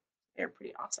of thing. They're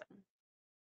pretty awesome.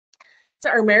 So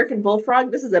our American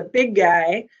bullfrog, this is a big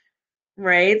guy,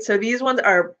 right? So these ones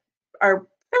are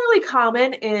fairly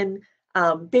common in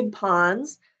big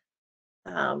ponds.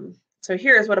 So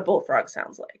here's what a bullfrog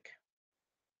sounds like.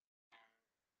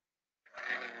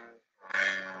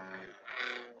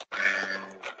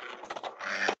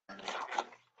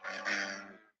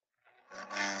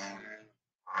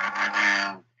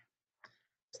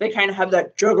 So they kind of have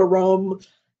that jug-a-rum,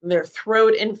 and their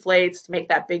throat inflates to make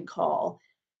that big call.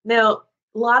 Now,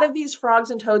 a lot of these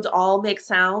frogs and toads all make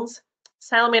sounds.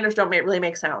 Salamanders don't really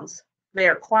make sounds. They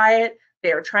are quiet.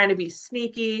 They are trying to be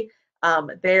sneaky.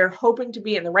 They're hoping to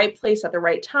be in the right place at the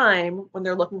right time when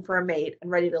they're looking for a mate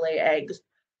and ready to lay eggs.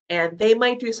 And they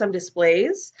might do some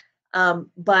displays,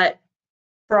 but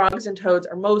frogs and toads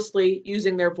are mostly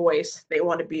using their voice. They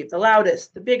want to be the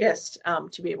loudest, the biggest,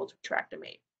 to be able to attract a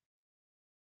mate.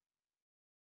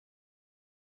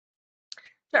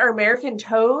 So our American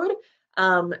toad,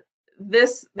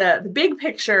 the big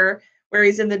picture where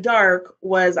he's in the dark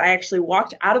was, I actually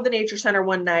walked out of the nature center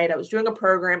one night. I was doing a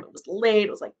program. It was late.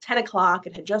 It was like 10 o'clock.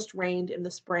 It had just rained in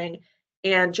the spring.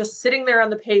 And just sitting there on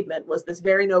the pavement was this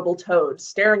very noble toad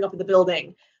staring up at the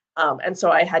building. And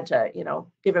so I had to,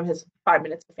 give him his 5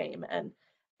 minutes of fame and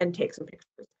take some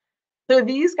pictures. So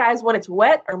these guys, when it's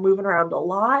wet, are moving around a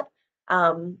lot.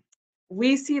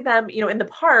 We see them, in the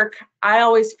park. I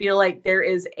always feel like there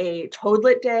is a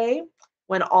toadlet day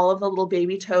when all of the little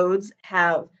baby toads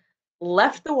have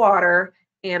left the water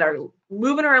and are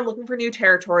moving around looking for new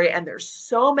territory. And there's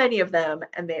so many of them,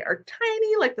 and they are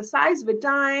tiny, like the size of a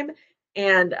dime.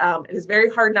 And it is very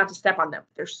hard not to step on them.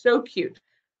 They're so cute.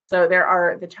 So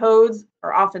the toads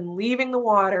are often leaving the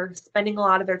water, spending a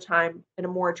lot of their time in a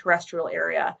more terrestrial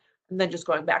area, and then just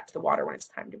going back to the water when it's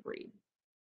time to breed.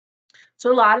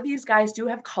 So a lot of these guys do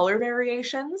have color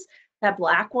variations. That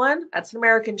black one, that's an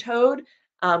American toad.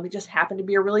 It just happened to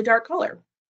be a really dark color.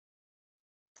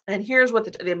 And here's what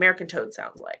the American toad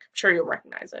sounds like. I'm sure you'll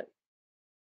recognize it.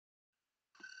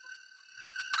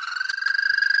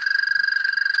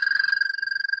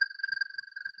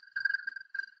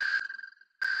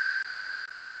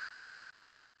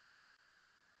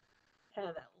 Kind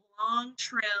of that long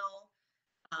trill.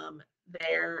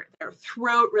 Their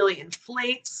throat really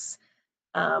inflates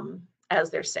as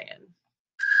they're singing.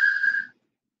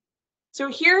 So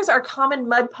here's our common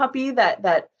mud puppy,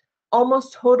 that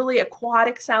almost totally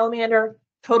aquatic salamander,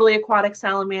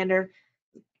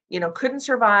 couldn't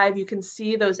survive. You can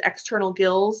see those external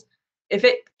gills. If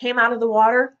it came out of the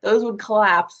water, those would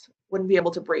collapse, wouldn't be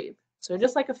able to breathe. So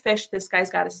just like a fish, this guy's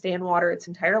got to stay in water its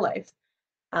entire life.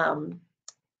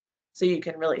 So you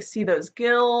can really see those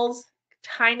gills,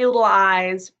 tiny little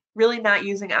eyes, really not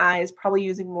using eyes, probably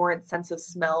using more its sense of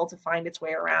smell to find its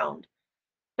way around.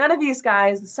 None of these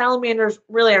guys, the salamanders,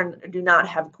 really do not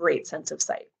have great sense of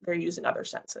sight. They're using other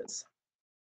senses.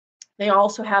 They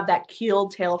also have that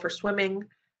keeled tail for swimming.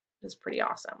 It's pretty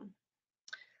awesome.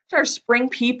 So our spring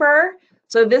peeper.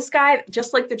 So this guy,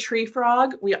 just like the tree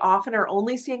frog, we often are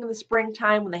only seeing in the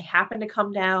springtime when they happen to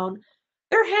come down.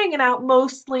 They're hanging out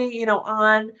mostly,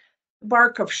 on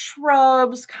bark of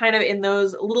shrubs, kind of in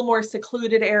those a little more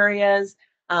secluded areas.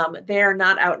 They're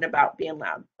not out and about being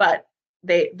loud, but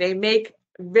they make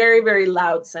very, very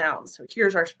loud sounds. So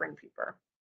here's our spring peeper.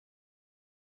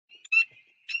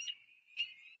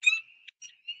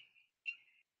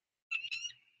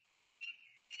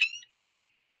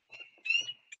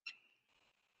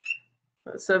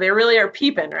 So they really are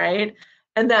peeping, right?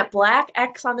 And that black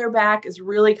X on their back is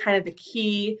really kind of the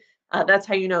key. That's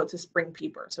how you know it's a spring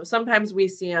peeper. So sometimes we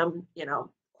see them,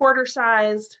 quarter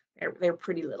sized. They're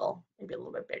pretty little, maybe a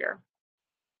little bit bigger.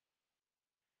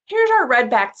 Here's our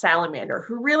red-backed salamander,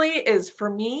 who really is, for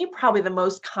me, probably the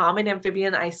most common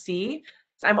amphibian I see.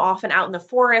 So I'm often out in the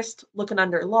forest looking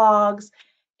under logs.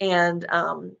 And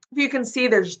if you can see,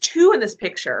 there's two in this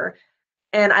picture.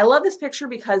 And I love this picture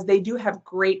because they do have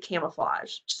great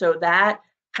camouflage. So that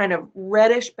kind of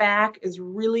reddish back is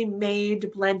really made to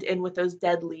blend in with those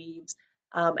dead leaves.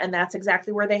 And that's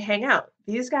exactly where they hang out.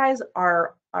 These guys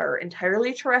are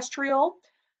entirely terrestrial.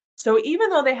 So even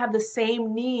though they have the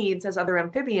same needs as other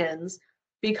amphibians,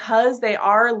 because they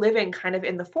are living kind of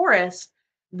in the forest,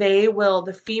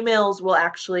 the females will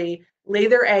actually lay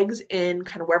their eggs in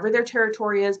kind of wherever their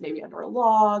territory is, maybe under a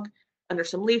log, under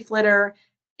some leaf litter,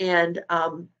 and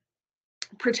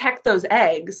protect those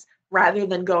eggs rather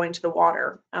than going to the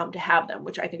water to have them,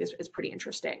 which I think is pretty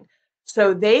interesting.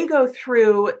 So they go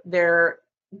through their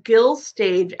gill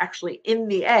stage actually in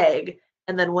the egg,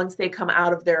 and then once they come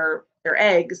out of their their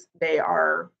eggs, they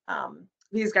are,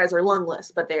 these guys are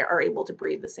lungless, but they are able to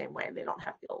breathe the same way. They don't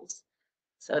have gills.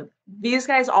 So these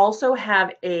guys also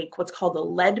have what's called a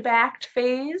lead-backed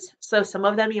phase. So some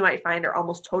of them you might find are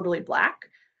almost totally black.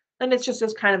 And it's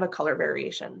just kind of a color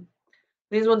variation.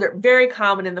 These ones are very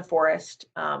common in the forest,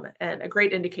 and a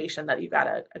great indication that you've got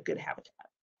a good habitat.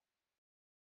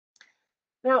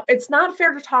 Now, it's not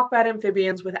fair to talk about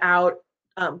amphibians without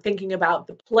thinking about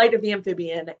the plight of the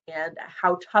amphibian and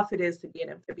how tough it is to be an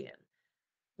amphibian.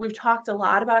 We've talked a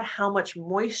lot about how much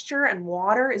moisture and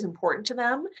water is important to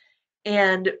them,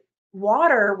 and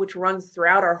water, which runs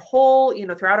throughout our whole,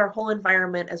 throughout our whole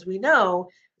environment, as we know,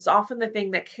 is often the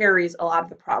thing that carries a lot of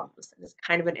the problems and is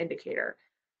kind of an indicator.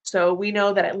 So we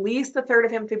know that at least a third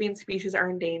of amphibian species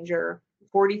are in danger,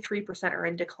 43% are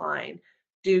in decline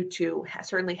due to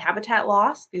certainly habitat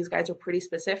loss. These guys are pretty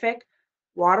specific.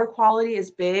 Water quality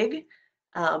is big.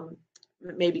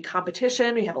 Maybe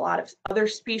competition. We have a lot of other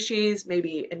species,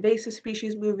 maybe invasive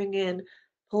species moving in,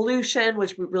 pollution,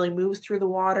 which really moves through the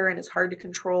water and is hard to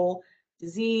control,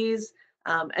 disease,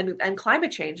 and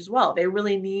climate change as well. They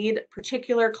really need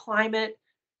particular climate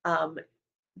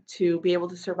to be able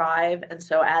to survive. And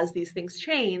so as these things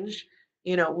change,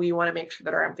 we want to make sure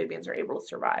that our amphibians are able to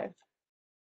survive.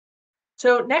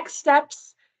 So next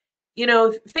steps,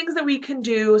 things that we can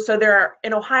do. So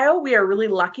in Ohio, we are really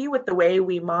lucky with the way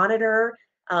we monitor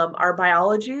our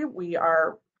biology. We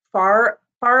are far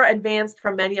advanced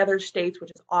from many other states,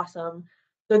 which is awesome.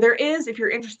 So there is, if you're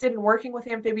interested in working with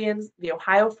amphibians, the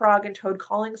Ohio Frog and Toad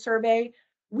Calling Survey.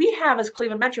 We have, as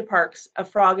Cleveland Metro Parks, a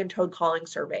frog and toad calling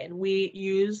survey, and we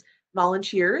use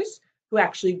volunteers who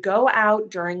actually go out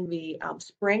during the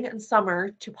spring and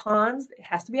summer to ponds. It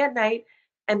has to be at night,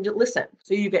 and listen.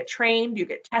 So you get trained, you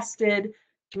get tested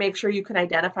to make sure you can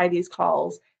identify these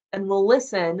calls, and we'll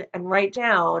listen and write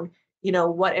down,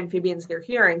 what amphibians they're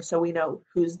hearing, so we know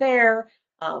who's there,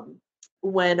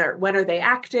 when are they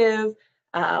active,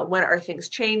 when are things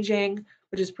changing,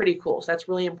 which is pretty cool. So that's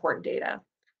really important data.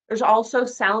 There's also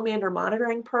salamander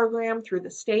monitoring program through the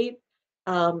state,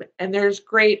 and there's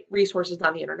great resources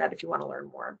on the internet if you want to learn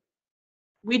more.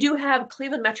 We do have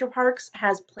Cleveland Metro Parks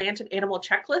has plant and animal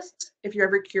checklists. If you're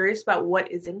ever curious about what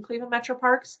is in Cleveland Metro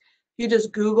Parks, you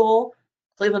just Google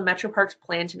Cleveland Metro Parks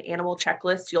plant and animal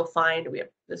checklists. You'll find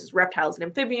this is reptiles and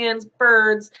amphibians,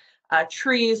 birds,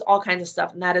 trees, all kinds of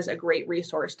stuff, and that is a great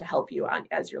resource to help you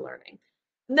as you're learning.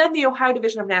 And then the Ohio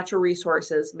Division of Natural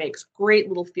Resources makes great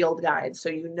little field guides, so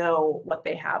you know what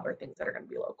they have are things that are going to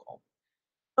be local.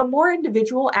 But more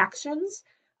individual actions,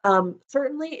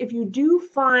 certainly if you do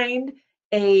find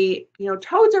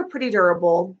toads are pretty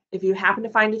durable. If you happen to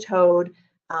find a toad,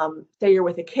 say you're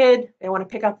with a kid, they want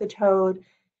to pick up the toad,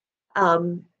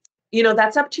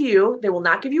 that's up to you. They will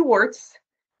not give you warts.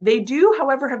 They do,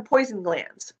 however, have poison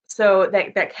glands, so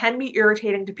that can be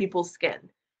irritating to people's skin.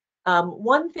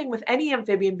 One thing with any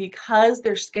amphibian, because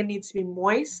their skin needs to be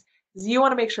moist, is you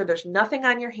want to make sure there's nothing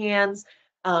on your hands,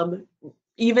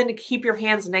 even to keep your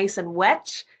hands nice and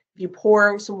wet. If you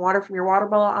pour some water from your water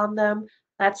bottle on them,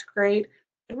 that's great.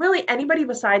 And really anybody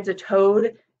besides a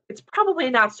toad, it's probably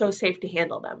not so safe to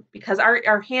handle them because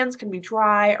our hands can be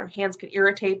dry, our hands can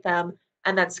irritate them,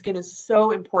 and that skin is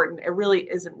so important. It really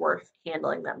isn't worth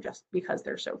handling them just because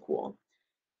they're so cool.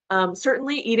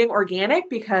 Certainly eating organic,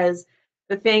 because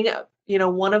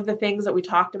one of the things that we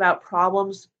talked about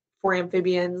problems for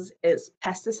amphibians is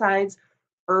pesticides,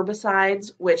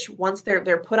 herbicides, which once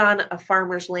they're put on a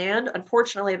farmer's land,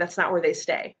 unfortunately, that's not where they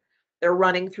stay. They're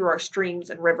running through our streams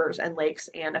and rivers and lakes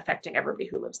and affecting everybody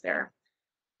who lives there.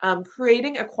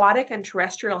 Creating aquatic and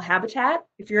terrestrial habitat.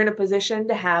 If you're in a position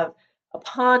to have a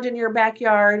pond in your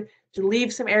backyard, to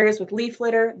leave some areas with leaf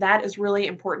litter, that is really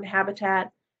important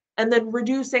habitat. And then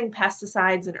reducing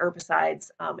pesticides and herbicides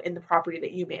in the property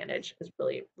that you manage is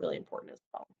really, really important as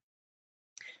well.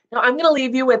 Now I'm going to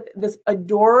leave you with this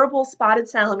adorable spotted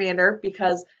salamander,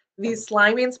 because these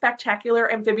slimy and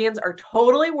spectacular amphibians are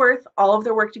totally worth all of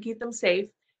their work to keep them safe.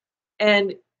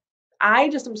 And I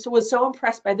just was so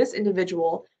impressed by this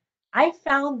individual. I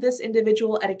found this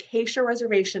individual at Acacia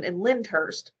Reservation in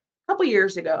Lyndhurst a couple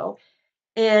years ago.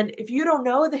 And if you don't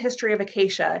know the history of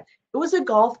Acacia, it was a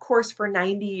golf course for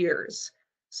 90 years.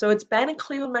 So it's been in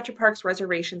Cleveland Metro Parks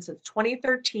Reservation since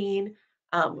 2013.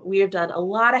 We have done a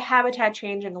lot of habitat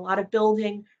changing, a lot of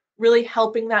building, really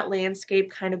helping that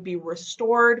landscape kind of be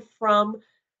restored from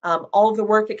all of the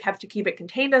work it kept to keep it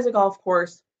contained as a golf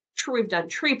course. We've done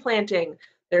tree planting.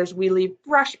 We leave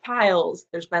brush piles.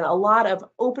 There's been a lot of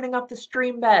opening up the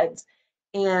stream beds.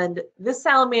 And this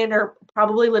salamander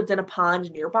probably lived in a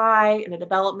pond nearby in a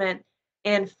development.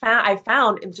 And I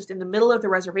found just in the middle of the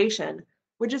reservation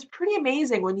which is pretty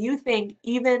amazing when you think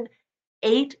even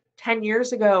 8-10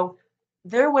 years ago,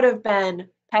 there would have been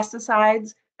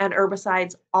pesticides and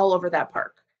herbicides all over that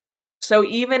park. So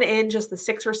even in just the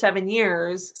 6 or 7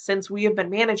 years since we have been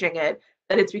managing it,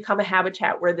 that it's become a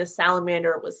habitat where this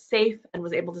salamander was safe and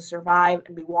was able to survive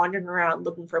and be wandering around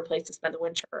looking for a place to spend the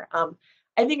winter.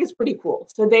 I think it's pretty cool.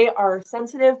 So they are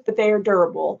sensitive, but they are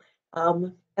durable,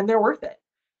 and they're worth it.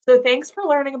 So thanks for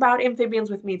learning about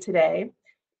amphibians with me today.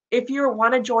 If you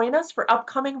want to join us for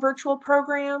upcoming virtual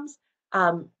programs,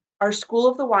 our School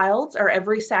of the Wilds are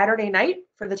every Saturday night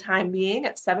for the time being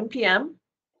at 7 p.m.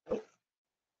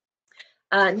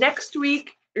 Next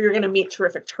week, you're going to meet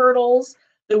terrific turtles.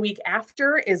 The week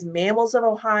after is Mammals of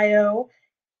Ohio,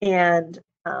 and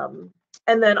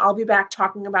then I'll be back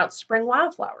talking about spring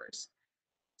wildflowers.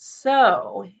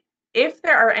 So if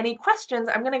there are any questions,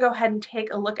 I'm going to go ahead and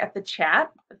take a look at the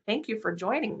chat. Thank you for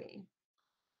joining me.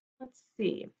 Let's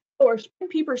see. Or spring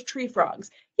peepers, tree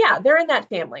frogs. Yeah, they're in that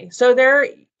family. So they're,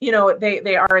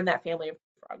 they are in that family of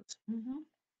frogs.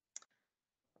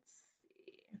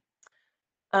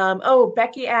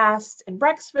 Becky asked, in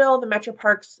Brecksville, the Metro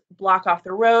Parks block off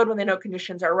the road when they know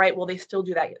conditions are right. Will they still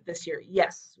do that this year?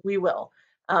 Yes, we will.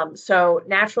 So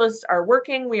naturalists are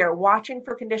working. We are watching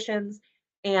for conditions.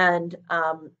 And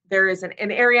there is an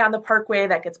area on the parkway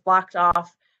that gets blocked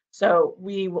off. So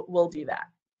we will do that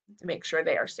to make sure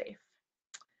they are safe.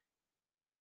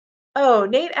 Oh,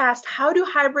 Nate asked, how do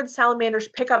hybrid salamanders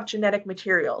pick up genetic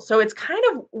material? So it's kind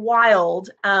of wild.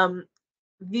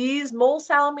 These mole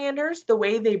salamanders, the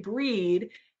way they breed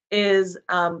is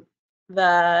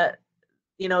the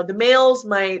males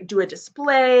might do a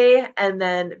display, and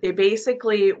then they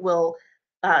basically will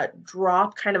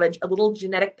drop kind of a little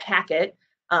genetic packet.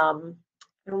 I don't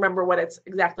remember what it's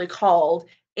exactly called,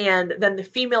 and then the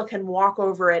female can walk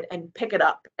over it and pick it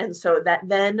up, and so that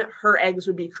then her eggs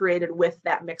would be created with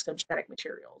that mix of genetic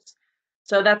materials.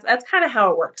 So that's kind of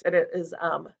how it works. It is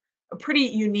a pretty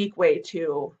unique way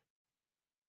to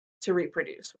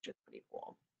reproduce, which is pretty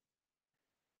cool.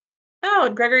 Oh,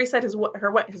 and Gregory said his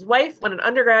wife, when an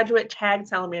undergraduate, tagged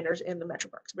salamanders in the Metro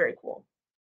Parks. Very cool.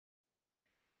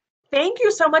 Thank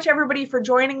you so much, everybody, for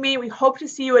joining me. We hope to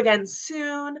see you again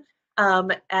soon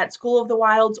at School of the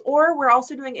Wilds, or we're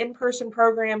also doing in-person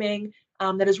programming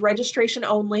that is registration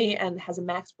only and has a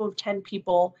maximum of 10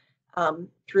 people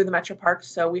through the Metro Parks.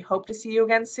 So we hope to see you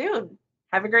again soon.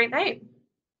 Have a great night.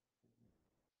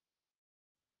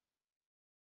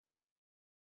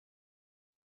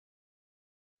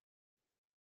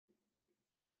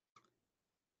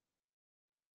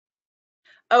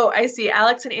 Oh, I see.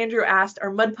 Alex and Andrew asked, are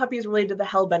mud puppies related to the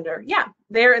hellbender? Yeah,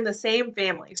 they're in the same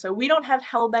family. So we don't have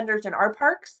hellbenders in our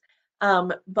parks,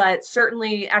 but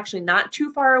certainly actually not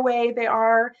too far away they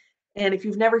are. And if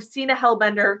you've never seen a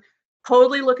hellbender,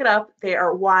 totally look it up. They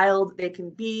are wild. They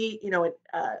can be,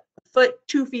 a foot,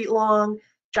 2 feet long,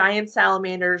 giant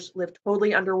salamanders, live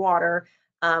totally underwater,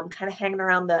 kind of hanging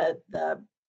around the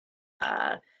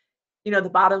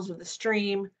bottoms of the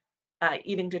stream,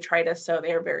 eating detritus. So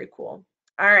they are very cool.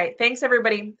 All right. Thanks,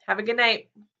 everybody. Have a good night.